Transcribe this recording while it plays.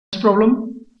Next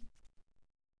problem.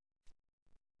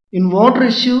 In what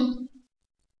ratio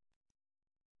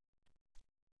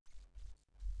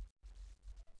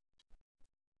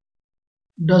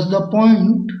does the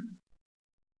point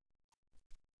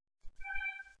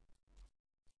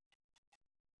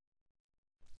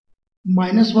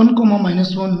 -1,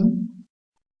 -1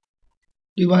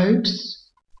 divides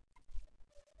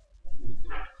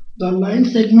the line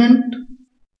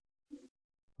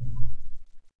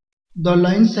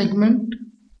segment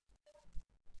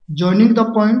joining the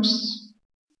points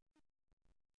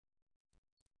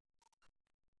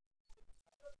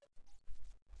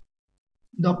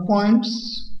the points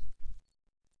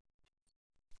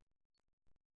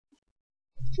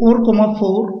 4,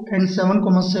 4 and 7,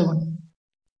 7,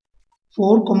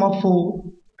 4,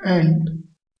 4 and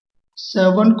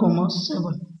 7,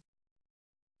 7.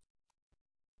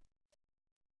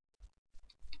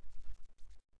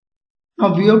 Now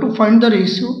we have to find the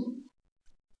ratio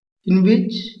in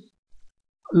which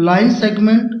line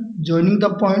segment joining the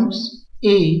points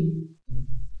A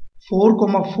 4,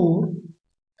 4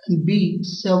 and B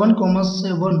 7,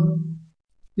 7,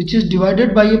 which is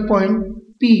divided by a point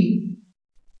P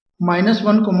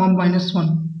 -1, -1.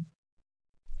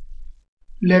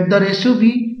 Let the ratio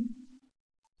be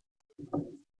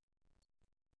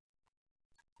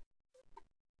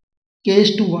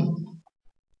k:1.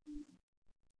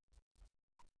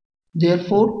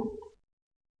 Therefore,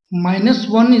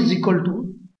 -1 is equal to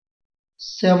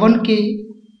 7k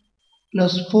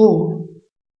plus 4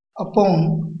 upon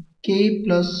k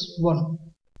plus 1.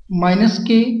 -k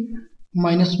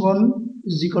 -1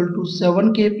 is equal to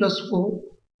 7k plus 4,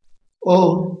 or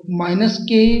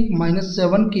 -k minus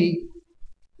 7k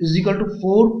is equal to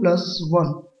 4 plus 1.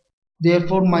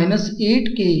 Therefore,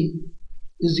 -8k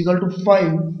is equal to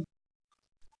 5.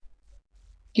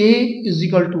 K is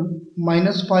equal to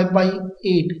 -5 by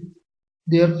 8.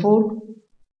 Therefore,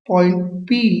 point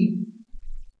P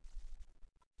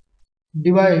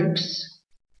divides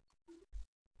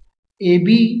AB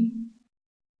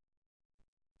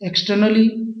externally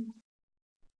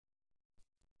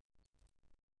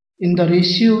in the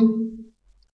ratio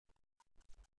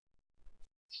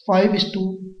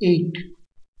 5:8.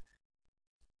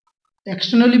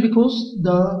 Externally because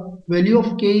the value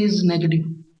of K is negative.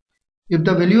 If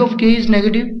the value of K is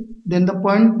negative, then the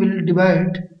point will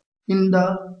divide in the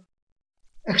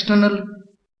external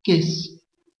case,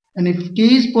 and if K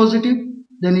is positive,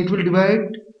 then it will divide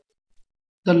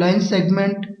the line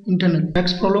segment internally.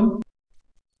 Next problem.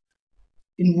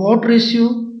 In what ratio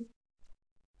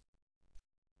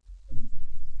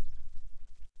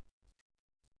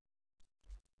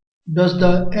does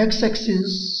the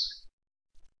x-axis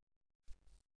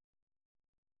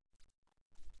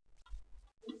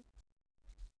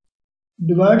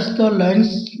divides the lines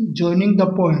joining the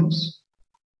points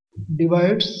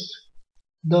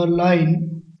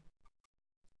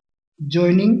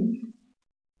joining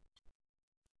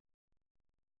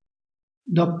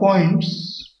the points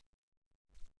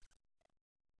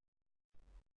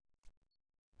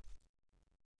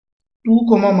 2,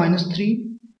 -3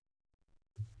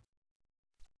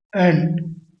 and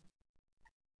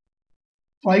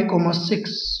 5,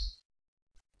 6.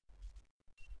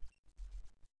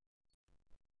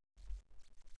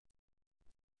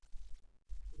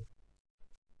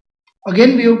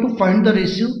 Again, we have to find the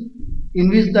ratio in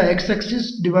which the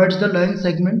x-axis divides the line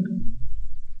segment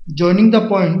joining the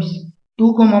points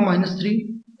 2,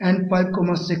 -3 and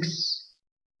 5, 6.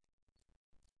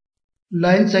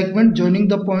 Line segment joining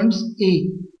the points A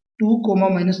 2,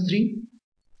 -3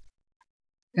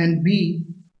 and B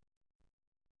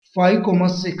 5,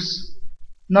 6.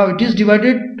 Now it is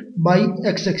divided by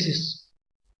x-axis.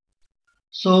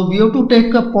 So we have to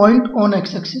take a point on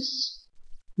x-axis.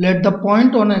 Let the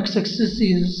point on x-axis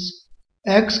is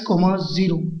x,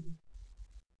 0.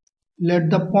 Let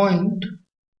the point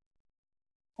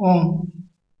on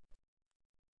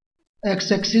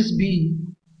x-axis be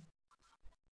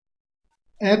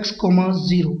x,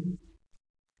 0.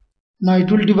 Now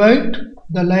it will divide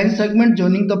the line segment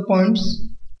joining the points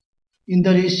in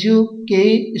the ratio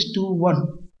k:1.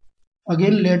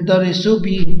 Again, let the ratio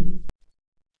be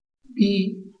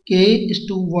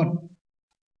k:1.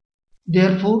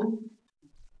 Therefore,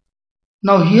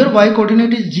 now here y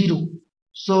coordinate is 0.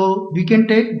 So we can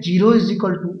take 0 is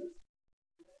equal to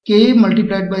k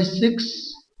multiplied by 6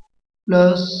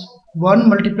 plus 1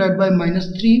 multiplied by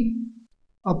 -3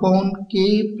 upon k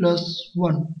plus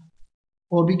 1.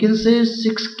 Or we can say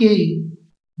 6k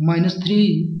minus 3,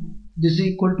 this is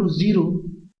equal to 0.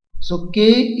 So k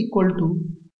equal to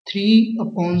 3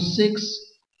 upon 6,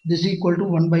 this is equal to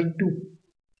 1/2.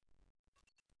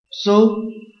 So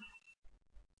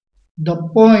the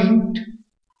point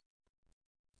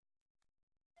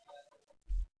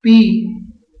P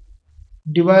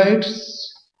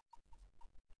divides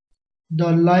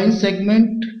the line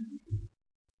segment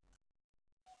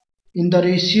in the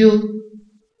ratio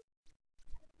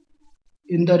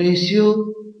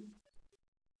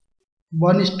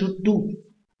 1:2.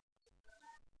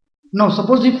 Now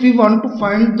suppose if we want to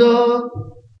find the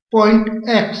point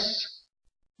X,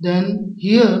 then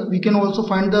here we can also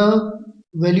find the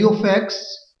value of X.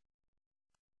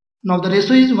 Now the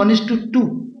ratio is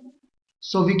 1:2,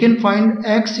 so we can find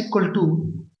X equal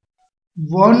to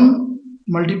 1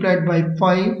 multiplied by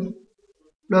 5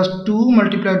 plus 2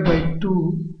 multiplied by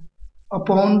 2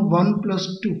 upon 1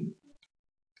 plus 2,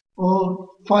 or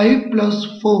 5 plus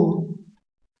 4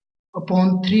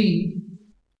 upon 3.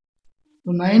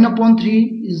 So 9 upon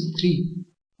 3 is 3.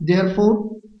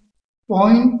 Therefore,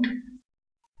 point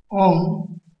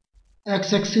on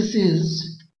x-axis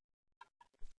is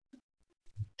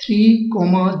 3,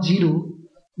 0,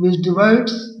 which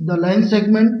divides the line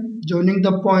segment joining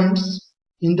the points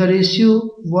in the ratio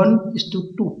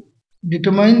 1:2.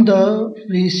 Determine the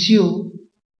ratio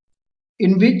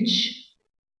in which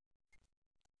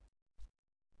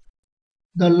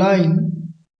the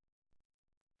line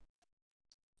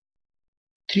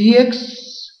 3x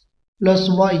plus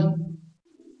y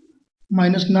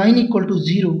minus 9 equal to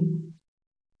 0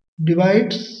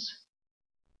 divides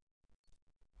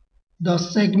the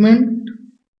segment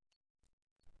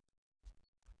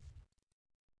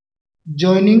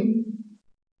joining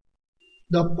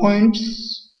the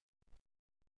points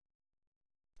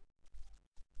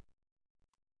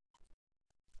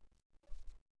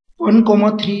 1,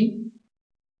 3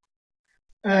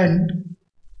 and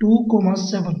 2,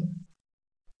 7.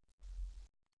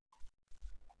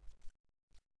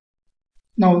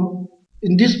 Now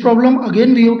in this problem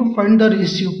again we have to find the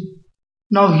ratio.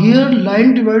 Now here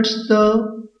line divides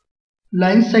the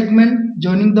line segment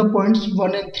joining the points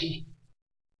 1 and 3.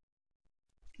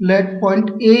 Let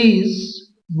point A is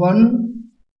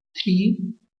 1,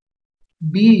 3,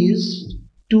 B is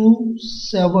 2,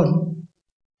 7.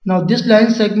 Now this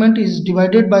line segment is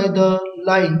divided by the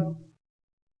line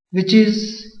which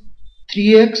is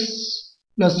 3x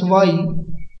plus y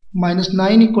minus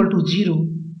 9 equal to 0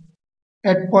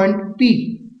 at point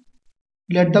P.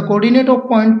 Let the coordinate of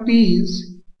point P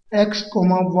is x,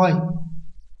 y.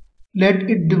 Let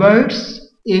it divides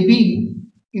AB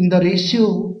in the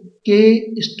ratio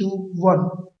k:1.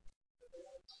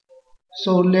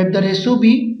 So let the ratio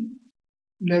be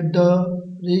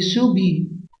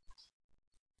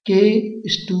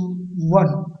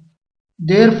k:1.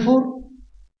 Therefore,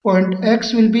 point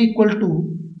X will be equal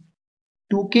to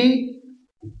 2k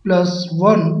plus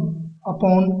 1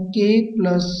 upon k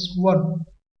plus 1,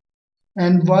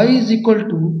 and y is equal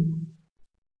to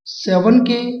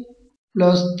 7k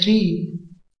plus 3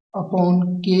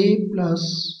 upon k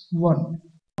plus 1.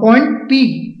 Point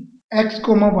P, x,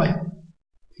 y.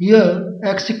 Here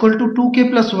x equal to 2k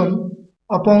plus 1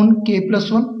 upon k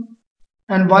plus 1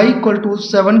 and y equal to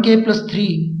 7k plus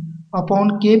 3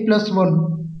 upon k plus 1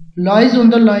 lies on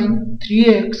the line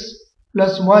 3x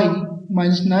plus y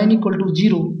minus 9 equal to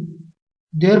 0.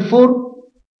 Therefore,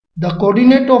 the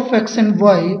coordinate of x and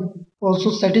y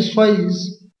also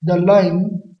satisfies the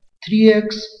line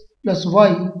 3x plus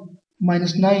y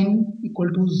minus 9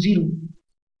 equal to 0.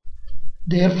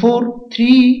 Therefore,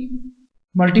 3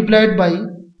 multiplied by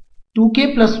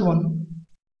 2k plus 1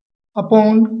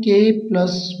 upon k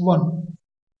plus 1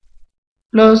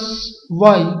 plus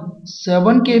y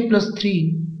 7k plus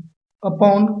 3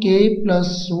 upon k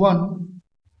plus 1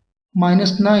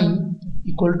 minus 9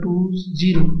 equal to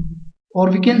 0, or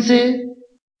we can say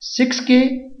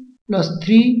 6k plus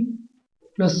 3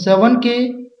 plus 7k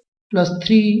plus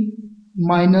 3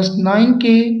 minus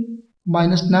 9k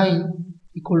minus 9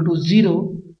 equal to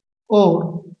 0,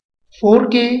 or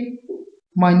 4k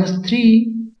minus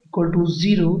 3 equal to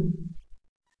 0.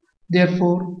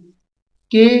 Therefore,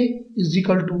 k is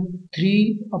equal to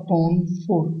 3 upon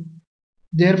 4.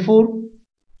 Therefore,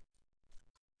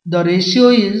 the ratio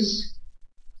is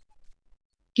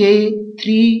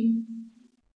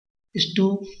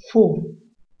k:3:4.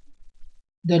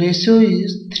 The ratio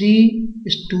is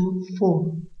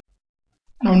 3:4.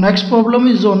 Now next problem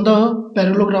is on the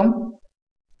parallelogram.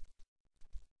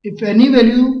 If any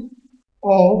value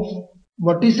of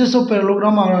vertices of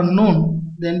parallelogram are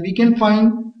unknown, then we can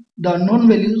find the unknown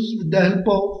values with the help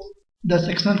of the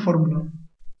sectional formula.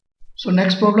 So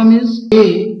next problem is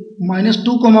A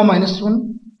 -2,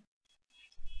 -1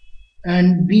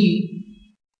 and B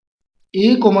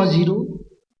A, 0,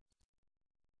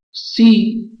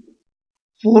 C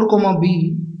 4,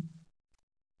 B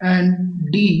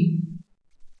and D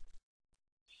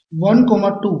 1,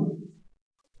 2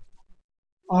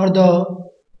 are the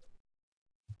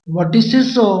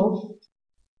vertices of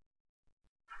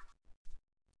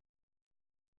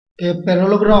a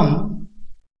parallelogram,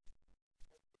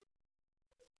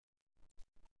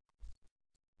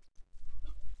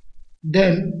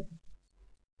 then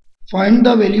find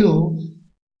the value of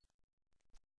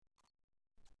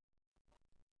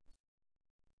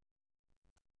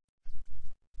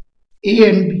A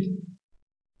and B.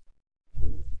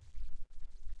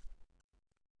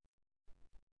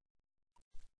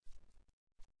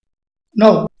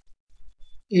 Now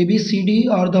A, B, C, D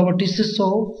are the vertices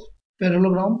of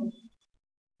parallelogram.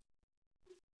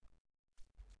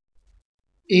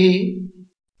 A,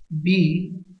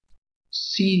 B,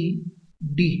 C,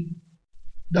 D.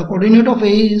 The coordinate of A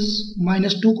is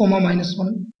 -2,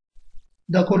 -1.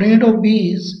 The coordinate of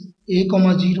B is A,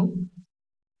 0.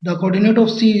 The coordinate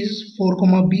of C is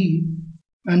 4, B,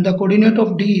 and the coordinate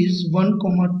of D is 1,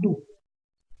 2.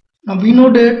 Now we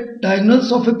know that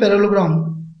diagonals of a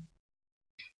parallelogram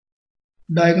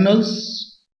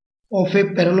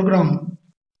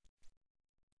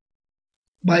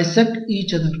bisect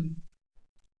each other.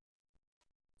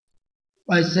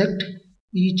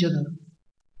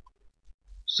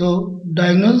 So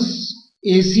diagonals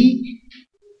AC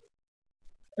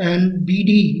and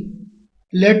BD,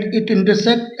 let it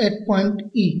intersect at point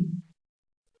E,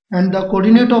 and the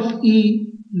coordinate of E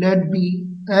let be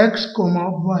x,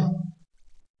 y.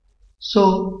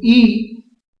 So E,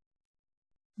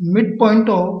 midpoint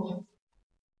of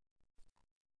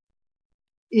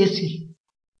AC,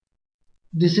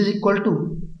 this is equal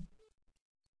to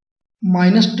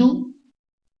 -2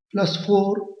 plus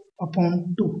 4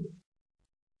 upon 2,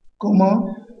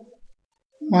 comma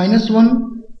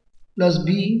 -1 plus B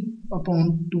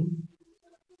upon 2.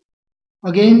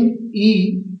 Again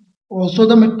E, also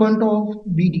the midpoint of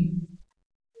BD.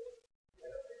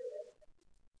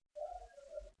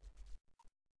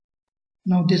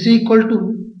 Now this is equal to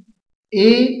A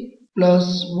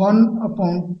plus 1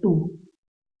 upon 2,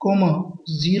 comma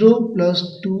 0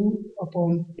 plus 2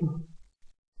 upon 2.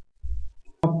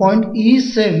 Now point E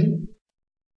is same,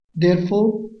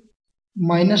 therefore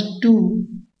 -2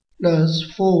 plus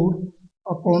 4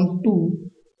 upon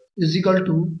 2 is equal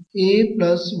to A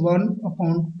plus 1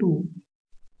 upon 2.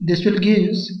 This will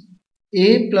give A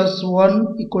plus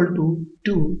 1 equal to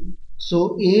 2. So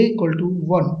A equal to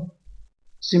 1.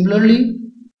 Similarly,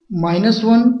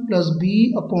 -1 plus B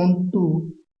upon 2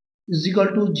 is equal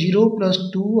to 0 plus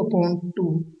 2 upon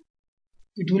 2.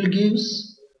 It will give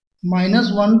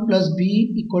 -1 plus B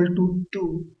equal to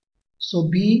 2. So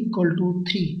B equal to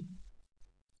 3.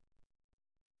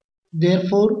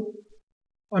 Therefore,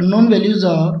 unknown values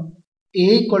are A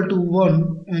equal to 1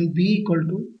 and B equal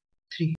to 3.